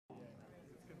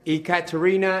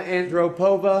Ekatarina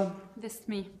Andropova. This is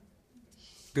me.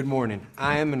 Good morning.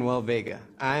 I am Manuel Vega.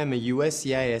 I am a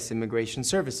USCIS Immigration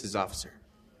Services Officer,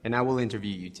 and I will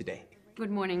interview you today.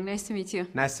 Good morning. Nice to meet you.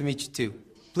 Nice to meet you too.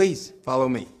 Please, follow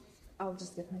me. I'll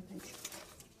just get my things.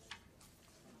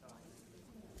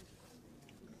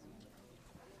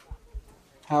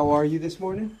 How are you this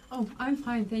morning? Oh, I'm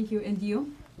fine, thank you. And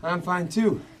you? I'm fine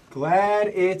too. Glad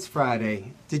it's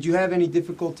Friday. Did you have any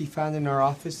difficulty finding our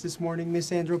office this morning, Miss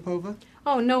Andropova?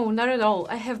 Oh, no, not at all.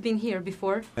 I have been here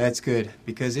before. That's good,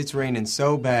 because it's raining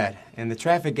so bad, and the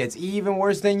traffic gets even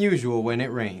worse than usual when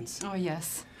it rains. Oh,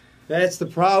 yes. That's the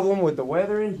problem with the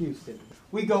weather in Houston.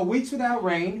 We go weeks without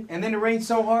rain, and then it rains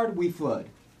so hard, we flood.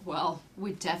 Well,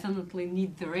 we definitely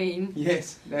need the rain.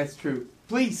 Yes, that's true.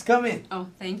 Please, come in. Oh,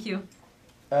 thank you.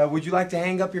 Would you like to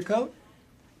hang up your coat?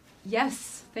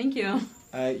 Yes, thank you.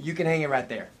 You can hang it right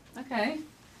there. Okay.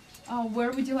 Oh,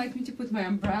 where would you like me to put my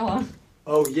umbrella?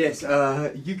 Oh, yes.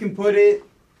 You can put it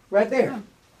right there. Oh.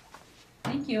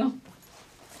 Thank you.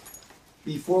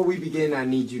 Before we begin, I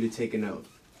need you to take an oath.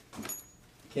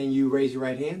 Can you raise your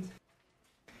right hand?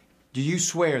 Do you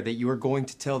swear that you are going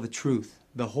to tell the truth,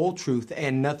 the whole truth,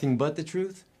 and nothing but the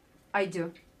truth? I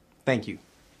do. Thank you.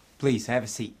 Please, have a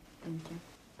seat. Thank you.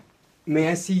 May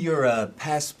I see your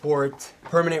passport,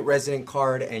 permanent resident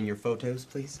card, and your photos,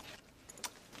 please?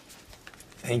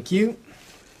 Thank you.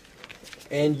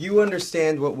 And you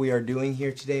understand what we are doing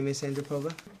here today, Miss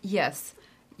Andropova? Yes.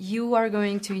 You are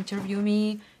going to interview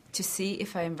me to see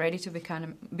if I am ready to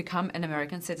become an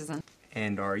American citizen.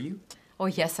 And are you? Oh,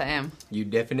 yes, I am. You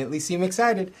definitely seem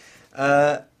excited.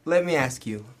 Let me ask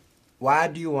you, why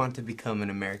do you want to become an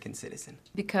American citizen?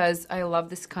 Because I love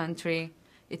this country.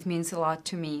 It means a lot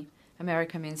to me.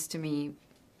 America means to me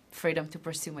freedom to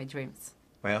pursue my dreams.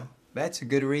 Well, that's a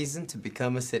good reason to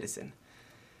become a citizen.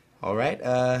 All right,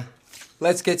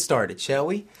 let's get started, shall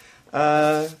we?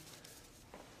 I'm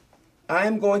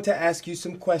going to ask you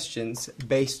some questions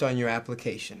based on your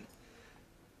application.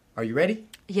 Are you ready?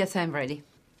 Yes, I'm ready.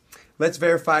 Let's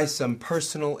verify some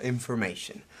personal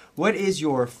information. What is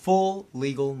your full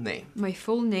legal name? My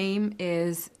full name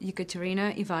is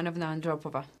Ekatarina Ivanovna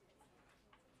Andropova.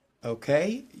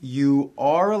 Okay, you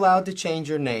are allowed to change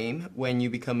your name when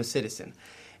you become a citizen.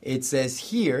 It says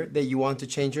here that you want to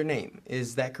change your name.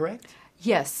 Is that correct?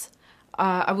 Yes.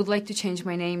 I would like to change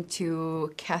my name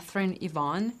to Catherine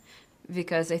Yvonne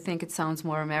because I think it sounds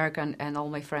more American and all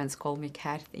my friends call me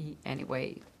Kathy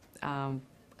anyway.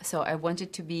 So I want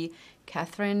it to be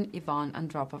Catherine Yvonne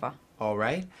Andropova. All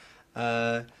right.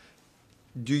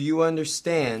 Do you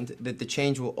understand that the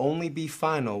change will only be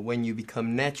final when you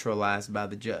become naturalized by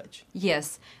the judge?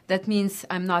 Yes, that means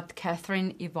I'm not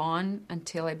Catherine Yvonne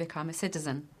until I become a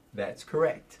citizen. That's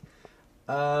correct.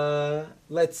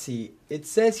 Let's see. It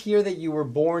says here that you were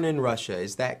born in Russia.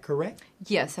 Is that correct?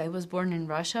 Yes, I was born in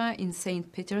Russia, in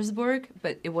St. Petersburg,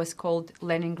 but it was called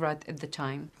Leningrad at the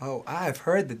time. Oh, I've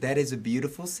heard that that is a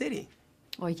beautiful city.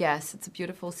 Oh, yes, it's a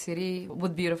beautiful city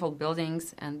with beautiful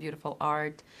buildings and beautiful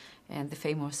art and the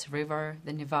famous river,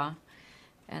 the Neva,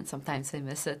 and sometimes I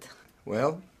miss it.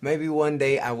 Well, maybe one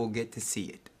day I will get to see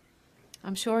it.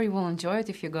 I'm sure you will enjoy it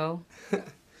if you go.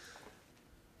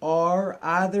 Are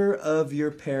either of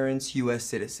your parents U.S.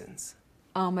 citizens?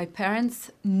 My parents,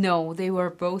 no, they were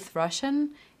both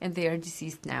Russian and they are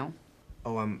deceased now.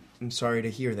 Oh, I'm sorry to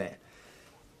hear that.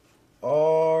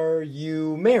 Are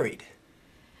you married?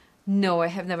 No, I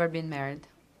have never been married.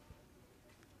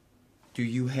 Do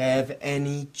you have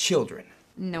any children?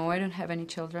 No, I don't have any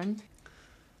children.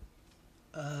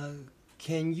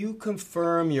 Can you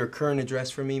confirm your current address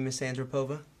for me, Miss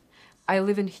Andropova? I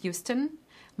live in Houston.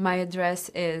 My address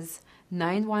is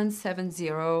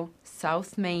 9170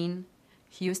 South Main,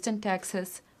 Houston,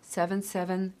 Texas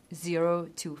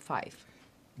 77025.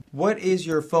 What is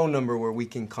your phone number where we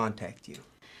can contact you?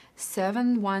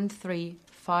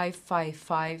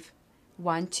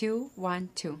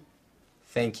 713-555-1212.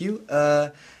 Thank you.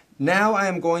 Now I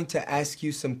am going to ask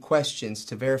you some questions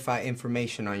to verify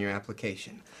information on your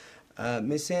application.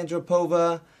 Miss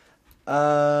Andropova,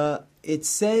 it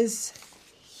says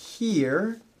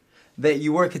here that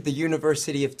you work at the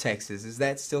University of Texas. Is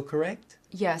that still correct?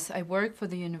 Yes, I work for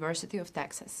the University of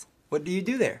Texas. What do you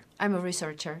do there? I'm a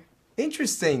researcher.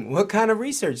 Interesting. What kind of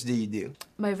research do you do?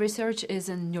 My research is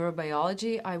in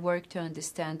neurobiology. I work to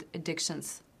understand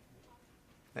addictions.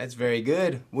 That's very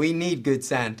good. We need good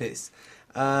scientists.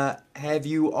 Have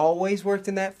you always worked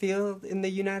in that field in the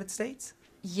United States?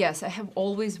 Yes, I have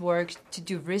always worked to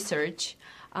do research.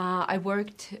 I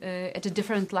worked at a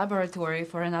different laboratory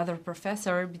for another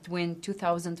professor between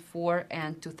 2004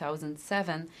 and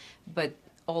 2007, but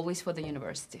always for the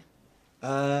university.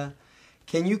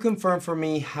 Can you confirm for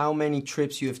me how many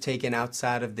trips you have taken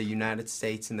outside of the United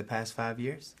States in the past 5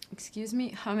 years? Excuse me,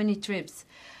 how many trips?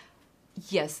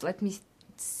 Yes, let me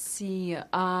see.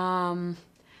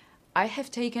 I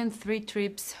have taken 3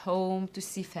 trips home to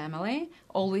see family,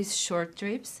 always short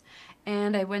trips.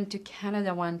 And I went to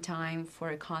Canada one time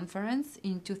for a conference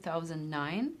in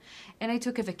 2009. And I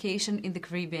took a vacation in the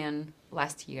Caribbean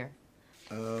last year.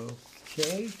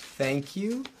 Okay, thank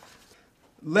you.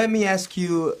 Let me ask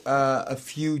you a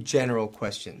few general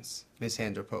questions, Ms.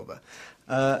 Andropova.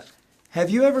 Have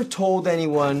you ever told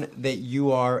anyone that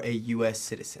you are a U.S.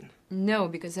 citizen? No,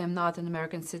 because I'm not an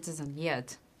American citizen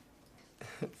yet.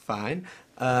 Fine.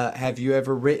 Have you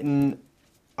ever written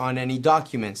on any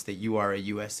documents that you are a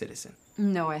U.S. citizen?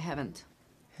 No, I haven't.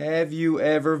 Have you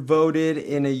ever voted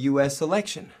in a U.S.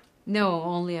 election? No,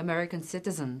 only American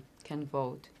citizen can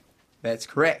vote. That's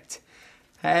correct.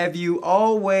 Have you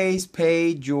always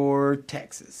paid your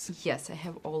taxes? Yes, I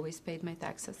have always paid my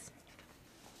taxes.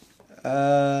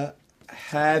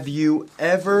 Have you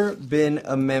ever been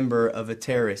a member of a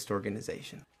terrorist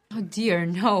organization? Oh dear,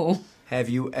 no. Have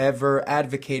you ever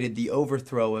advocated the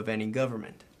overthrow of any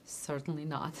government? Certainly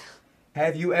not.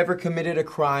 Have you ever committed a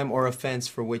crime or offense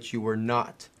for which you were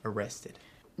not arrested?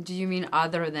 Do you mean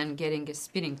other than getting a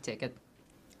speeding ticket?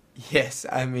 Yes,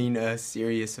 I mean a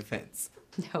serious offense.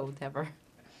 No, never.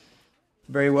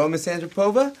 Very well, Ms.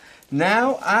 Andropova.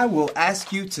 Now I will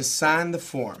ask you to sign the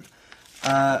form.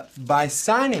 By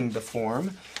signing the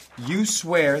form, you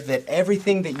swear that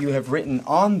everything that you have written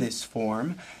on this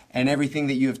form and everything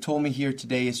that you have told me here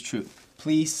today is true.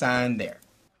 Please sign there.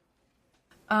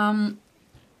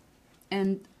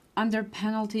 And under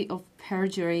penalty of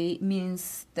perjury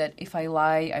means that if I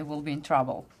lie, I will be in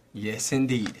trouble. Yes,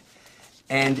 indeed.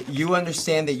 And you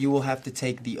understand that you will have to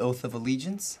take the oath of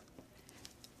allegiance?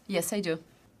 Yes, I do.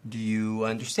 Do you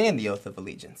understand the oath of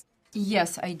allegiance?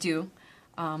 Yes, I do.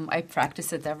 I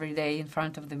practice it every day in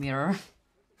front of the mirror.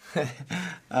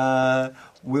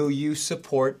 Will you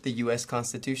support the U.S.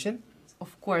 Constitution?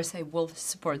 Of course, I will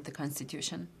support the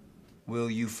Constitution.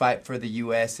 Will you fight for the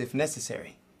U.S. if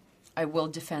necessary? I will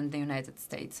defend the United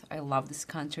States. I love this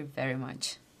country very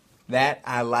much. That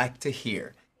I like to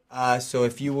hear. So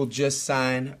if you will just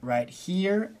sign right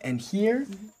here and here,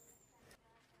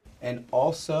 and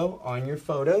also on your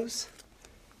photos.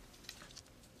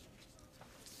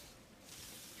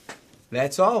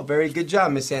 That's all. Very good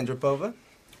job, Miss Andropova.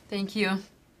 Thank you.